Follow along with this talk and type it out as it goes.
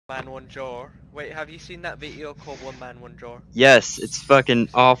Man, one jaw. Wait, have you seen that video called One Man, One Jaw? Yes, it's fucking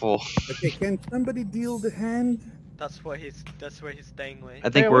awful. Okay, can somebody deal the hand? That's where he's staying with. I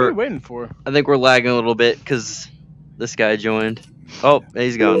think what are we're you waiting for? I think we're lagging a little bit because this guy joined. Oh,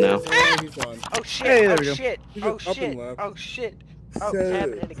 he's gone now. He's gone. Oh shit! Hey, there oh we go. shit! He's Oh just up and shit! left. Oh shit! Oh, So, it's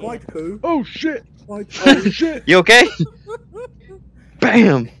happening again. White Coo. Oh shit! White Oh shit! You okay?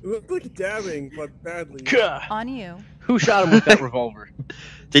 Bam! It looked like dabbing, but badly. Gah. On you. Who shot him with that revolver?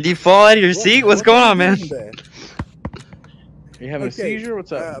 Did you fall out of your seat? What's going on, man? You having a seizure?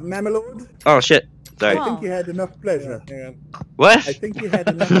 What's up? Mamelord, Oh shit! Sorry. I think you had enough pleasure. Hang on. What? I think you had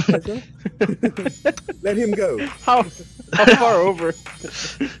enough pleasure. Let him go. How far over?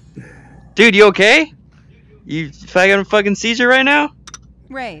 Dude, you okay? You got a fucking seizure right now?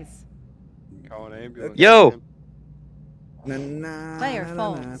 Raise. Call an ambulance. Yo! Player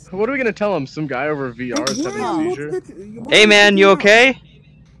folds. What are we gonna tell him? Some guy over VR is having a seizure? Hey man, you okay?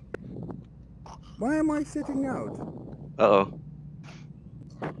 Why am I sitting out? Uh-oh.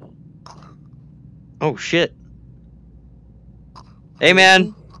 Oh shit. Hey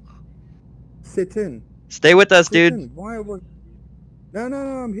man, Sit in. stay with us, Sit dude. in. Why was... No,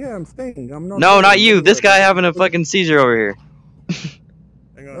 I'm here. I'm staying. I'm not. No, going not you. anywhere. This guy having a fucking seizure over here.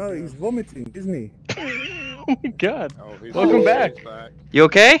 Hang on. Oh, he's vomiting, isn't he? Oh my god. Oh, he's Welcome back. You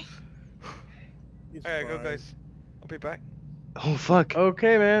okay? He's Alright, go fine. guys. I'll be back. Oh fuck.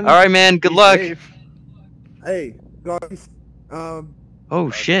 Okay, man. Alright man, good Be luck. safe. Hey, guys. Oh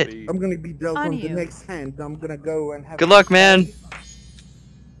shit. I'm gonna be dealt On on the you. next hand. I'm gonna go and have. Good luck, man.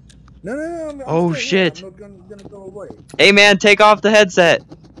 No. I'm Oh, staying shit. here. I'm not gonna go away. Hey man, take off the headset.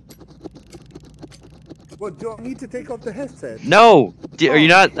 What? Do I need to take off the headset? No. Are you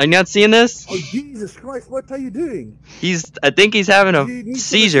not seeing this? Oh Jesus Christ! What are you doing? I think he's having Do you need a some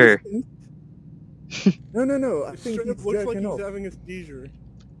seizure. assistance? No. I It think straight up he's looks like jerking he's off. having a seizure.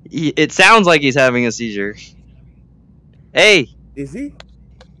 It sounds like he's having a seizure. Hey, Is he?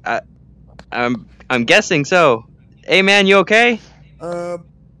 I'm guessing so. Hey man, you okay?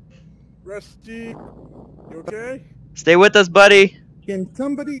 Rusty, you okay? Stay with us, buddy. Can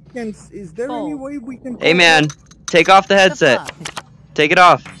somebody Is there any way we can? Hey man, take off the headset. Take it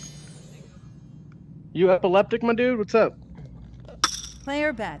off. You epileptic, my dude? What's up?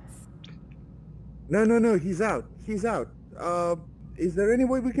 Player bets. No. He's out. He's out. Is there any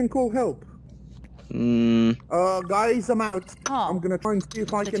way we can call help? Guys, I'm out. Call. I'm gonna try and see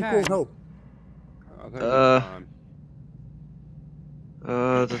if I The can turn. call help. I think he's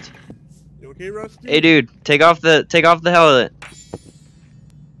fine. You okay, Rusty? Hey dude, take off the helmet.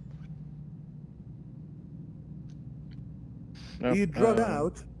 No, You drugged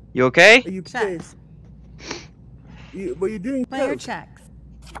out. You okay? Are you Check. pissed? Were you doing Player coke? checks.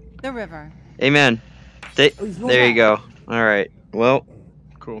 The river. Hey man, Oh, he's not there you out. go. All right. Well,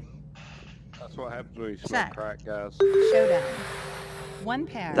 Cool. That's what happens when you smoke Check. crack, guys. Showdown. One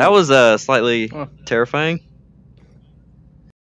pair. that was slightly Huh. terrifying.